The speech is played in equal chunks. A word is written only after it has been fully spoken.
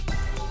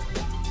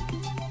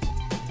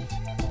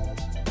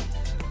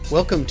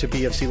Welcome to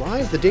BFC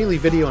Live, the daily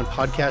video and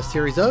podcast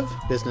series of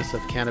Business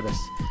of Cannabis.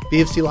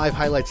 BFC Live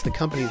highlights the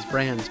companies,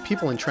 brands,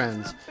 people, and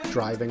trends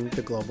driving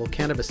the global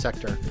cannabis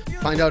sector.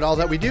 Find out all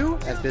that we do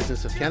at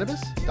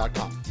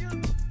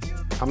businessofcannabis.com.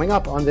 Coming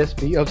up on this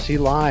BFC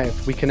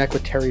Live, we connect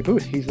with Terry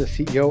Booth. He's the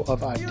CEO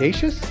of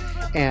Audacious,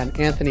 and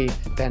Anthony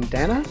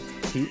Bandana.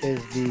 He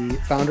is the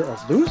founder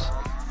of Loose.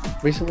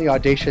 Recently,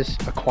 Audacious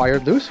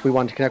acquired Loose. We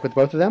wanted to connect with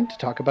both of them to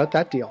talk about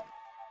that deal.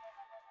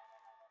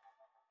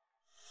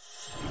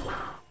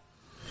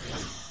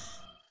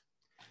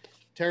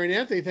 Terry and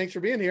Anthony, thanks for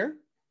being here.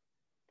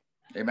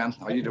 Hey, man.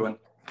 How you doing?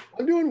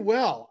 I'm doing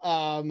well.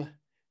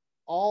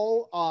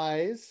 All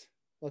eyes,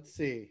 let's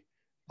see.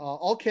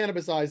 All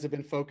cannabis eyes have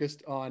been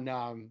focused on,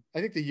 I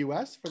think, the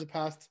U.S. for the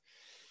past,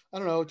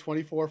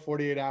 24,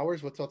 48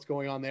 hours, what's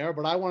going on there.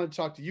 But I want to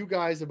talk to you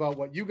guys about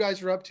what you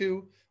guys are up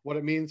to, what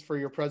it means for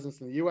your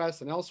presence in the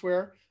U.S. and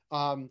elsewhere.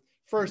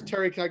 First,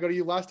 Terry, can I go to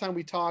you? Last time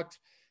we talked,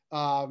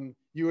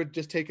 you had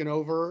just taken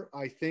over,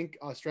 I think,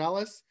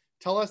 Australis.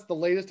 Tell us the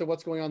latest of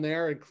what's going on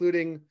there,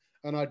 including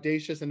an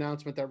Audacious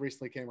announcement that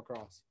recently came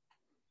across.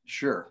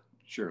 Sure.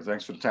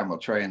 Thanks for the time. I'll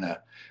try and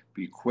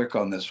be quick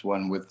on this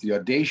one. With the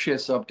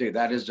Audacious update,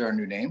 that is our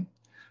new name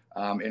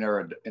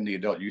in the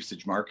adult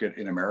usage market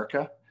in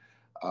America.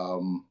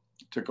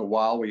 Took a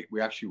while. We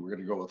actually were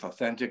going to go with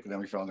Authentic, and then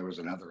we found there was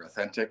another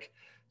Authentic.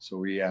 So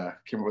we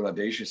came up with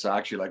Audacious. I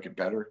actually like it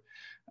better.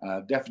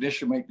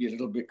 Definition might be a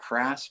little bit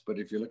crass, but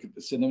if you look at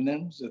the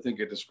synonyms, I think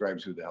it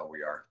describes who the hell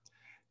we are.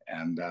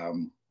 And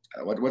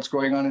what's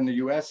going on in the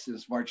U.S.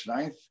 since March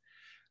 9th?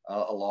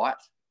 A lot.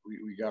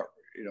 We got,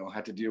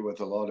 had to deal with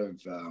a lot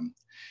of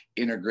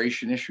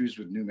integration issues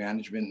with new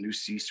management, new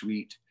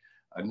C-suite,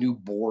 a new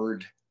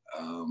board,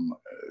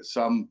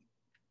 some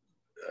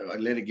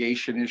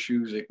litigation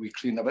issues that we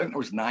cleaned up. I think there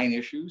was 9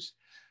 issues,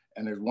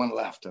 and there's one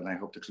left, and I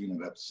hope to clean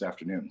it up this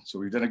afternoon. So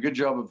we've done a good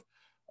job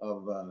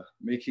of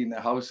making the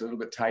house a little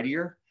bit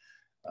tidier.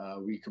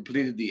 We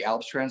completed the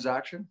Alps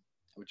transaction,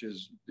 which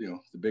is, the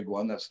big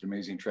one. That's an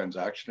amazing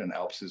transaction. And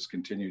Alps has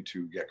continued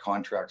to get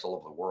contracts all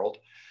over the world,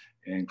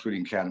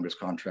 including cannabis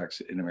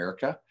contracts in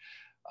America.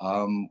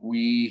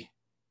 We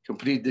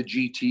completed the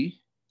GT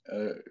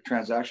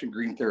transaction,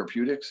 Green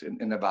Therapeutics in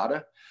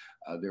Nevada.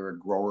 They're a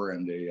grower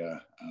and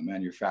a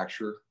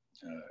manufacturer,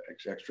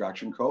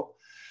 extraction co.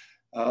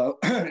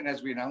 And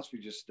as we announced, we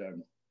just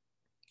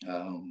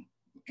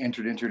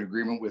entered into an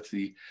agreement with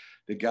the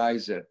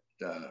guys at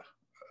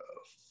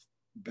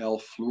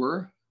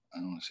Bellfleur. I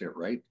don't want to say it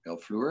right,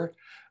 Bellfleur,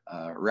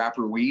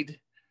 Rapper Weed,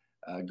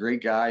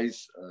 great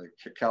guys,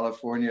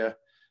 California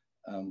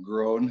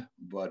grown,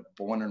 but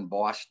born in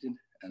Boston,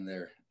 and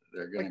they're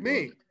going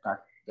to go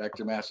back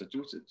to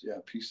Massachusetts. Yeah,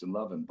 peace and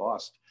love in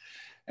Boston.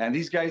 And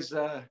these guys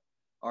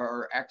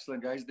are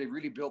excellent guys. They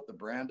really built the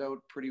brand out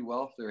pretty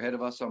well. They're ahead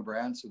of us on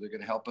brand, so they're going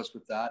to help us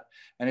with that.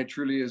 And it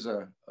truly is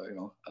a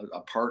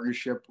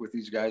partnership with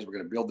these guys. We're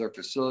going to build their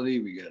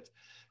facility. We get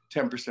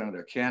 10% of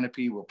their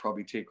canopy. We'll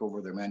probably take over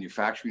their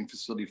manufacturing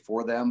facility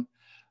for them.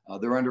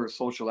 They're under a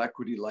social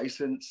equity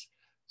license,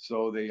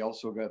 so they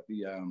also got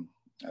the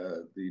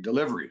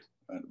delivery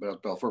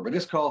about Bellfleur. But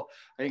this call,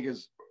 I think,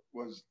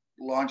 was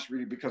launched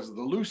really because of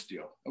the Loose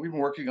deal, and we've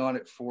been working on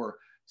it for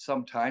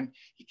some time.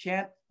 You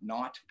can't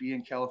not be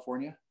in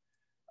California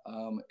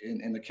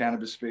in the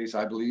cannabis space,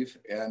 I believe.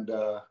 And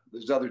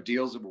there's other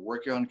deals that we're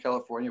working on in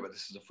California, but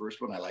this is the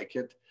first one. I like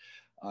it.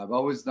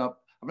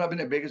 I've not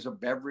been as big as a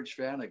beverage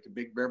fan, like the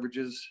big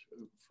beverages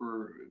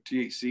for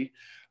THC,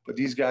 but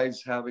these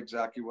guys have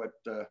exactly what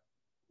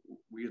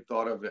we had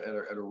thought of at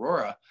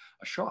Aurora,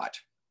 a shot,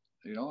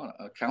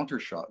 a counter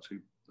shot, so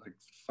like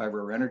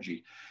 5-hour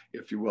energy,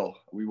 if you will.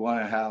 We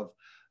want to have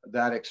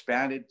that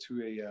expanded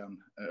to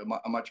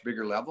a much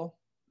bigger level.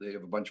 They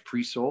have a bunch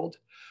pre-sold.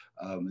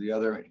 The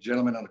other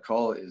gentleman on the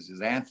call is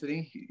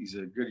Anthony. He's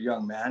a good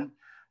young man.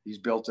 He's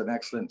built an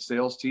excellent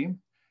sales team.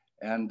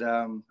 And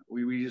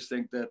we just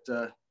think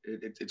that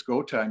it's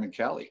go time in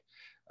Cali.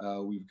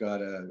 We've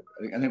got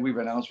I think we've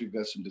announced we've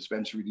got some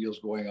dispensary deals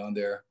going on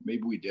there.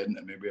 Maybe we didn't,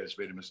 and maybe I just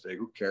made a mistake.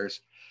 Who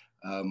cares?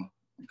 Who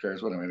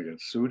cares? What am I going to get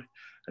sued?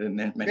 I didn't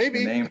mention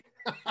the name.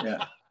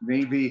 Yeah,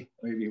 maybe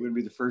it wouldn't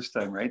be the first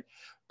time, right?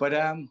 But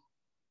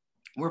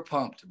we're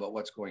pumped about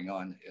what's going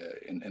on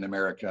in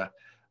America.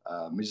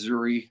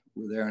 Missouri,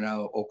 we're there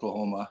now.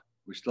 Oklahoma,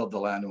 we still have the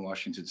land in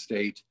Washington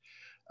State.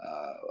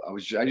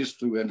 I just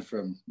flew in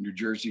from New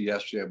Jersey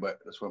yesterday, but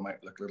that's why I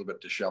might look a little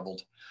bit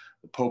disheveled.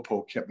 The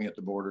popo kept me at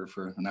the border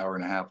for an hour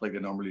and a half, like I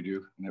normally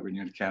do, whenever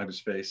you're in the cannabis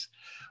space.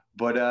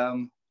 But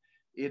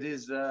it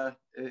is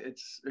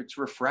it's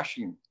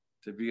refreshing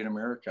to be in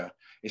America.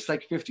 It's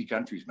like 50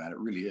 countries, man. It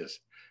really is.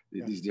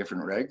 Yeah. These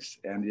different regs,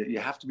 and you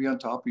have to be on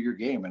top of your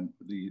game. And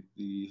the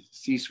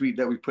C-suite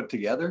that we put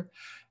together,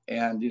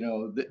 and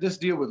this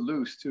deal with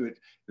Loose too.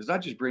 It's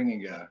not just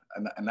bringing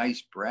a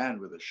nice brand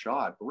with a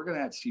shot, but we're going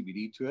to add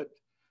CBD to it.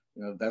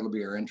 That'll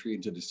be our entry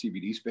into the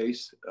CBD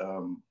space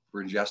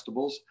for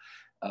ingestibles.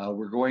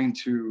 We're going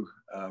to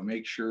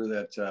make sure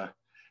that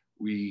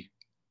we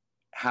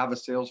have a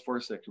sales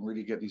force that can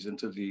really get these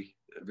into the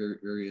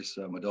various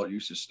adult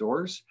uses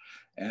stores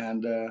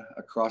and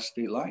across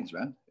state lines,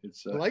 man.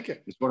 I like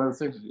it. It's one of the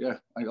things. Yeah,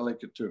 I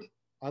like it too.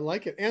 I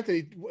like it.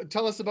 Anthony,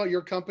 tell us about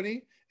your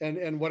company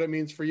and what it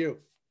means for you.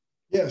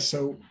 Yeah,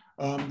 so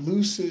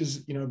Loose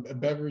is, a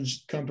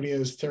beverage company,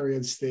 as Terry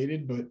had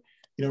stated, but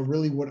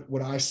really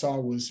what I saw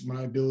was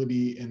my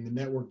ability and the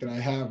network that I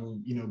have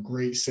of,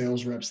 great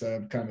sales reps that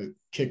have kind of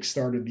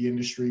kickstarted the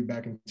industry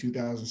back in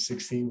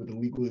 2016 with the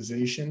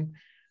legalization.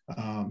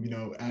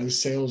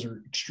 As sales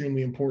are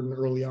extremely important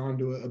early on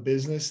to a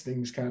business,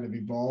 things kind of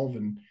evolve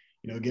and,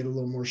 get a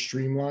little more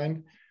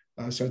streamlined.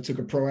 So I took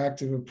a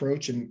proactive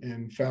approach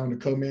and found a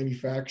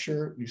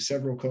co-manufacturer.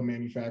 Several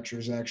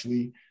co-manufacturers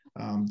actually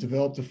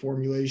developed a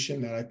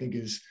formulation that I think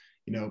is,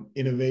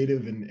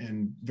 innovative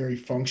and very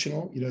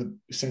functional.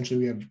 Essentially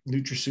we have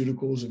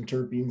nutraceuticals and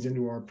terpenes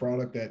into our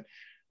product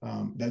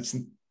that's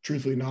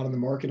truthfully not on the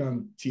market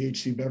on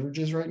THC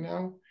beverages right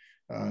now.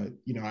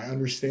 I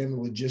understand the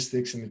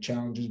logistics and the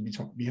challenges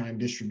behind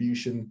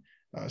distribution.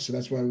 So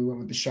that's why we went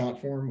with the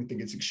shot form. We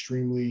think it's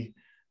extremely,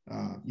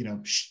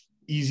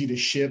 easy to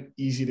ship,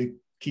 easy to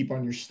keep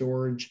on your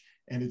storage,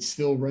 and it's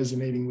still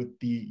resonating with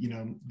the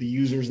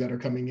users that are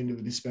coming into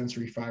the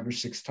dispensary 5 or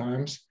 6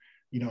 times,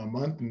 a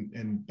month.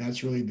 And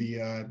that's really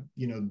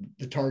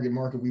the target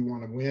market we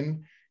want to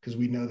win, because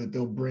we know that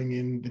they'll bring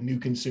in the new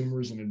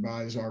consumers and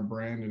advise our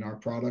brand and our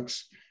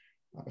products.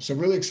 So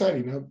really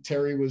exciting.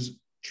 Terry was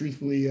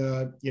truthfully,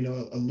 a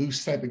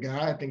Loose type of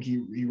guy. I think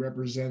he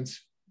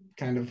represents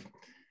kind of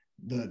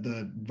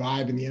the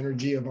vibe and the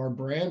energy of our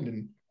brand,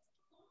 and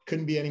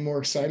couldn't be any more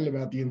excited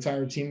about the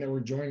entire team that we're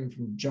joining,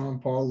 from John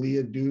Paul,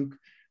 Leah, Duke,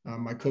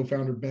 my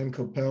co-founder, Ben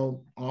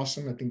Coppell.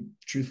 Awesome. I think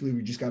truthfully,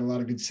 we just got a lot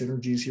of good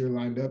synergies here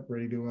lined up,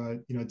 ready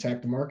to,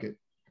 attack the market.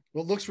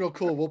 Well, it looks real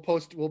cool. We'll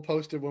post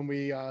it when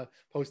we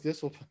post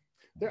this.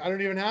 I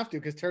don't even have to,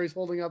 because Terry's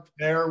holding up.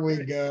 There we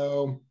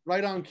go.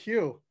 Right on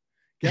cue.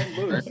 Get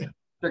loose.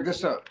 Check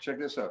this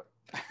out.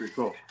 Pretty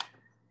cool.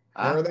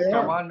 There they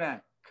Come are. on,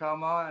 man.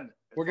 Come on.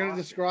 We're going to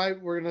describe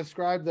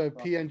the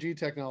PNG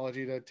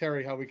technology to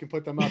Terry, how we can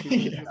put them up.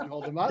 He can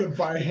hold them up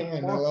by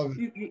hand. I love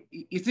it.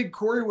 You think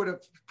Corey would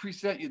have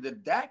present you the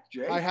deck,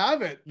 Jay? I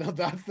have it. No,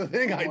 that's the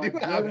thing. I do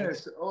have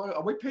it. Oh,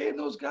 are we paying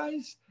those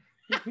guys?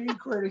 We're paying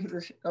Corey.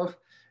 Oh.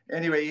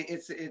 Anyway,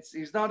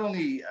 he's not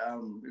only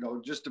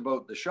just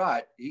about the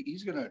shot.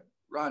 He's going to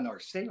run our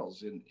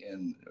sales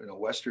in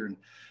Western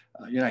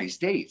United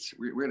States.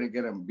 We're going to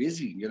get him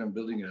busy and get him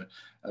building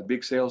a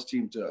big sales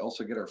team to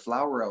also get our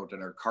flower out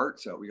and our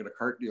carts out. We got a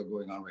cart deal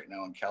going on right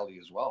now in Cali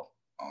as well.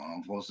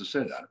 I'm supposed to say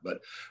that, but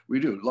we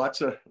do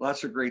lots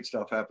of great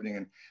stuff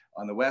happening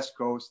on the West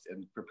Coast,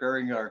 and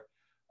preparing our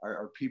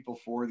people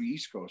for the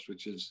East Coast,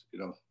 which is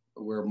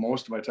where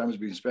most of my time is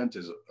being spent,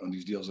 is on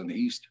these deals in the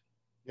East.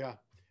 Yeah.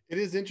 It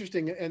is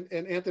interesting. And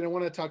Anthony, I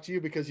want to talk to you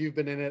because you've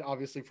been in it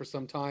obviously for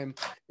some time.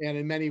 And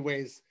in many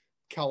ways,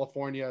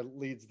 California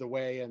leads the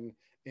way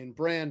in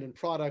brand and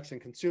products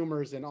and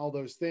consumers and all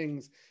those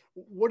things.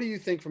 What do you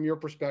think from your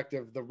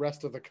perspective, the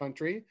rest of the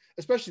country,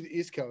 especially the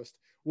East Coast,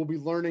 will be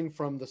learning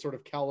from the sort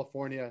of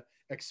California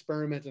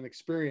experiment and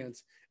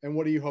experience? And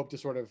what do you hope to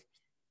sort of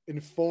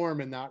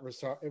inform in that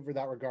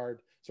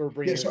regard, sort of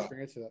bring your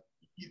experience to that?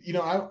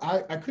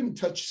 I couldn't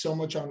touch so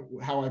much on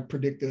how I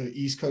predict the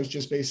East Coast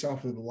just based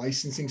off of the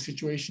licensing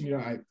situation.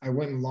 I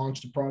went and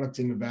launched a product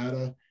in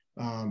Nevada,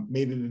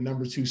 made it a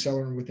number 2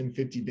 seller within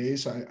 50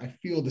 days. So I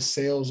feel the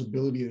sales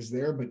ability is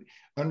there, but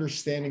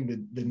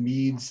understanding the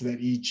needs that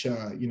each,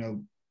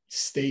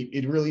 state,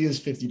 it really is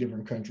 50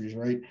 different countries,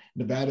 right?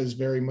 Nevada is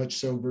very much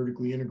so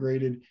vertically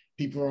integrated.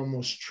 People are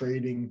almost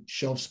trading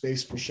shelf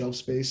space for shelf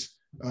space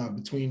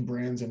between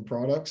brands and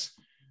products.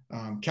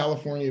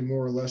 California,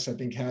 more or less, I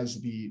think, has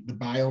the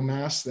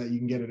biomass that you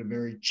can get at a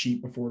very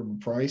cheap,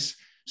 affordable price.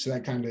 So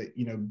that kind of,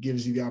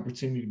 gives you the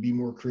opportunity to be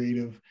more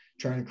creative,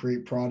 trying to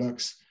create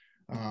products.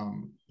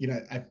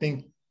 I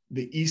think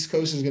the East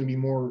Coast is going to be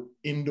more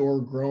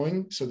indoor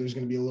growing. So there's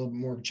going to be a little bit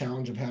more of a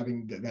challenge of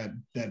having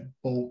that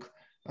bulk,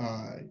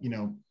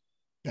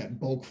 that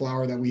bulk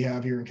flower that we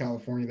have here in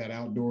California, that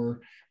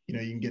outdoor, you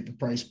can get the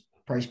price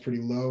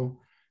pretty low.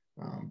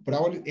 But I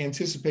would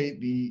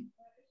anticipate the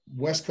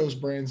West Coast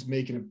brands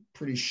making a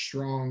pretty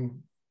strong,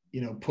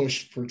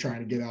 push for trying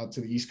to get out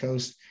to the East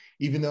Coast,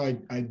 even though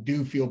I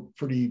do feel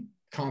pretty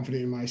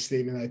confident in my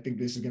statement. I think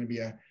this is going to be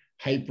a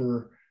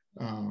hyper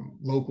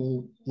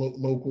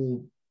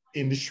local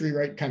industry,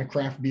 right? Kind of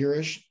craft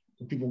beerish.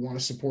 People want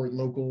to support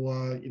local,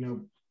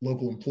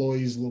 local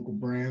employees, local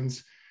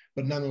brands,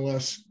 but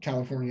nonetheless,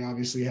 California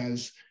obviously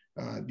has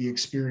the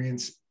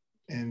experience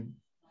and,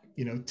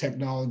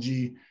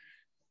 technology.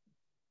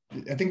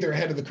 I think they're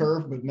ahead of the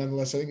curve, but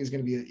nonetheless, I think it's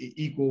going to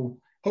be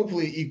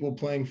hopefully equal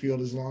playing field,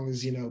 as long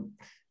as,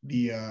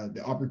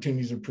 the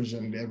opportunities are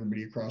presented to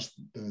everybody across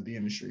the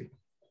industry.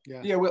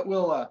 Yeah.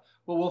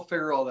 We'll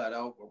figure all that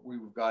out.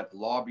 We've got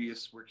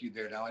lobbyists working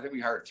there now. I think we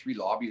hired 3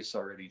 lobbyists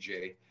already,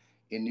 Jay,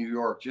 in New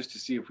York, just to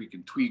see if we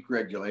can tweak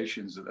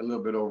regulations a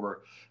little bit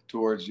over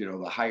towards,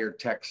 the higher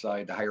tech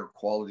side, the higher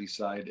quality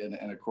side,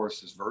 and of course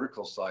this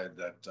vertical side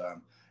that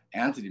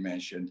Anthony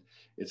mentioned,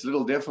 it's a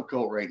little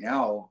difficult right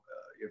now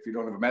if you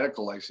don't have a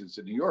medical license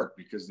in New York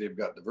because they've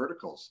got the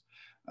verticals.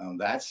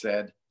 That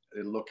said,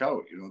 look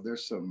out,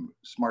 there's some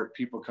smart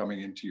people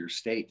coming into your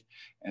state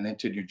and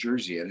into New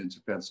Jersey and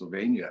into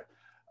Pennsylvania,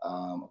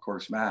 of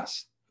course,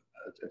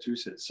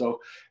 Massachusetts. So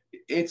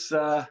it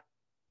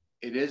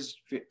is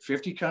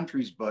 50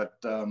 countries, but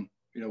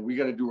we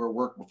got to do our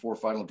work before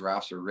final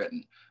drafts are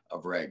written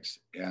of regs.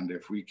 And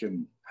if we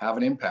can have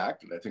an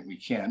impact, and I think we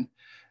can,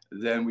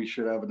 then we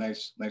should have a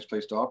nice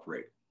place to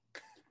operate.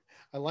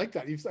 I like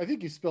that. I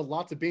think you spilled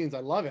lots of beans.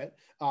 I love it.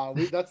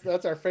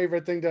 That's our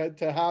favorite thing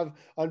to have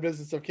on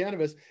Business of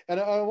Cannabis. And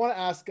I want to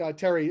ask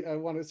Terry, I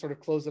want to sort of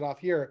close it off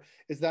here,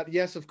 is that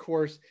yes, of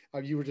course,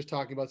 you were just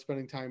talking about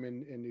spending time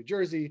in New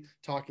Jersey,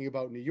 talking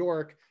about New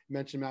York,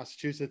 mentioned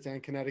Massachusetts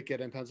and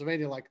Connecticut and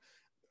Pennsylvania. Like,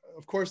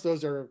 of course,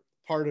 those are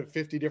part of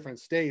 50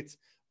 different states.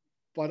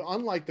 But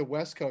unlike the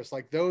West Coast,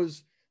 like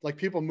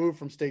people move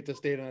from state to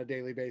state on a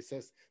daily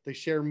basis. They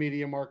share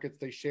media markets,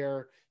 they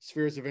share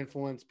spheres of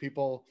influence.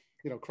 People,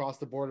 cross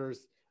the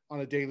borders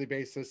on a daily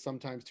basis,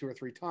 sometimes 2 or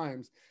 3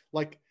 times.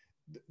 Like,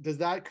 does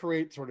that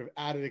create sort of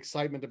added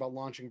excitement about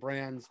launching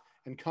brands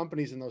and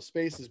companies in those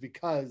spaces?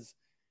 Because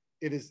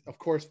it is, of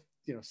course,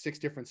 6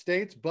 different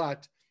states,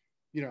 but,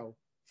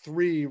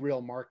 3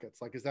 real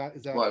markets. Like, is that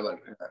well,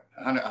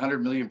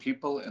 100 million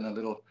people in a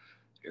little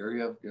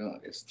area,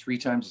 it's 3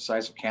 times the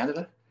size of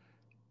Canada,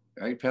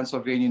 right?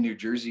 Pennsylvania, New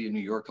Jersey, and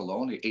New York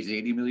alone is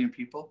 80 million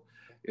people.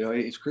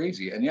 It's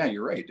crazy. And yeah,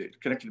 you're right. It's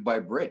connected by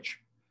a bridge.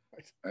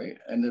 Right.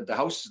 And the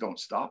houses don't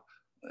stop.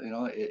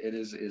 It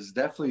is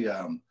definitely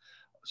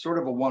sort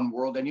of a one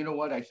world. And you know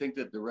what? I think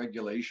that the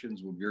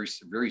regulations will be very,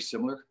 very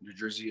similar, New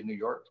Jersey and New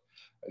York.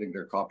 I think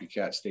they're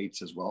copycat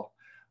states as well.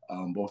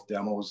 Both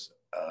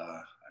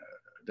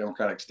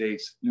Democratic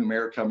states, new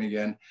mayor coming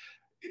in.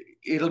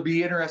 It'll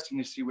be interesting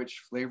to see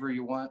which flavor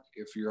you want.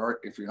 If you're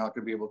not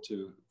going to be able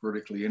to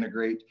vertically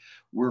integrate,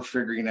 we're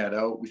figuring that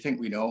out. We think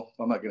we know.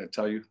 I'm not going to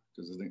tell you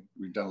because I think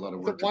we've done a lot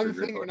of work. The one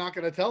thing you're not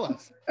going to tell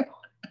us.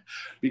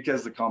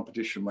 Because the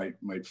competition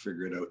might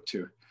figure it out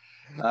too.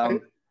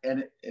 And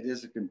it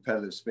is a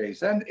competitive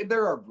space. And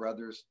there are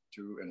brothers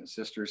too and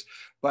sisters,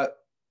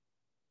 but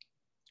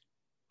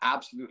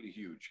absolutely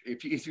huge.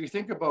 If you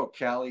think about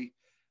Cali,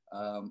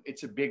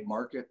 it's a big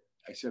market.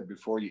 I said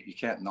before, you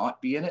can't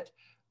not be in it.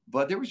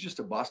 But there was just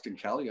a Boston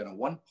Cali on a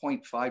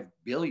 $1.5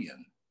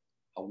 billion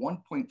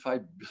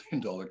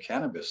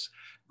cannabis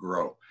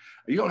grow.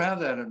 You don't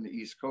have that on the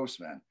East Coast,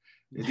 man.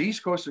 The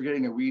East Coast are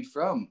getting a weed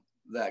from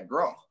that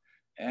grow.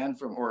 And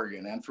from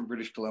Oregon and from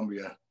British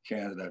Columbia,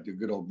 Canada, the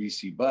good old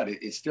BC bud.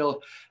 It's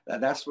still,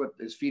 that's what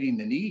is feeding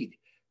the need.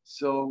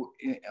 So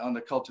on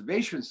the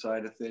cultivation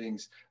side of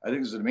things, I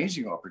think it's an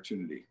amazing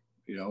opportunity.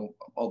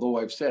 Although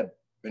I've said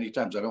many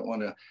times, I don't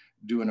want to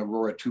do an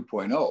Aurora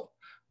 2.0,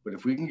 but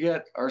if we can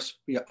get our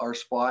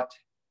spot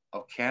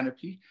of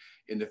canopy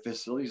in the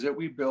facilities that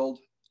we build,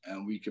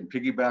 and we can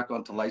piggyback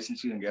onto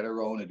licensing and get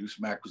our own and do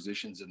some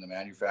acquisitions in the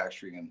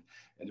manufacturing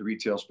and the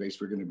retail space,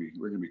 we're going to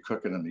be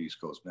cooking on the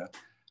East Coast, man.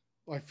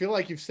 Well, I feel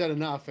like you've said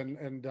enough,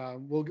 and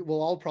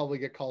we'll all probably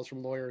get calls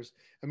from lawyers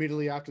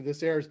immediately after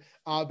this airs.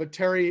 But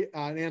Terry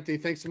and Anthony,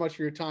 thanks so much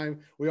for your time.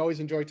 We always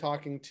enjoy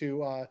talking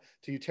to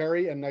you,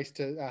 Terry, and nice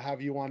to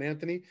have you on,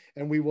 Anthony.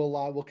 And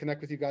we'll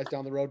connect with you guys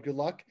down the road. Good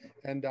luck,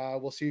 and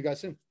we'll see you guys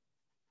soon.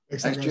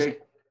 Thanks, Jay.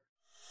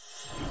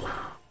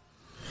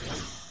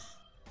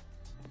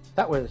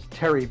 That was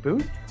Terry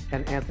Booth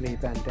and Anthony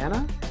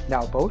Bandana,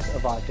 now both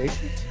of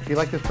Audacious. If you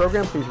like this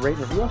program, please rate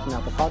and review us on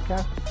Apple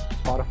Podcasts,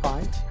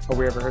 Spotify, or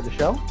wherever you heard the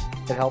show.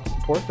 It helps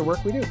support the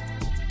work we do.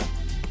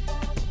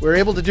 We're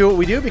able to do what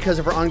we do because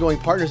of our ongoing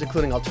partners,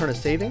 including Alterna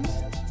Savings,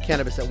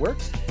 Cannabis at Work,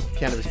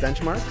 Cannabis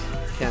Benchmarks,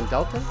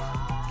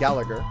 CanDelta,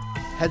 Gallagher,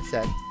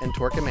 Headset, and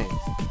Torque & Mains.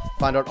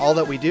 Find out all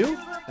that we do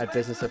at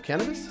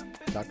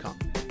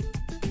businessofcannabis.com.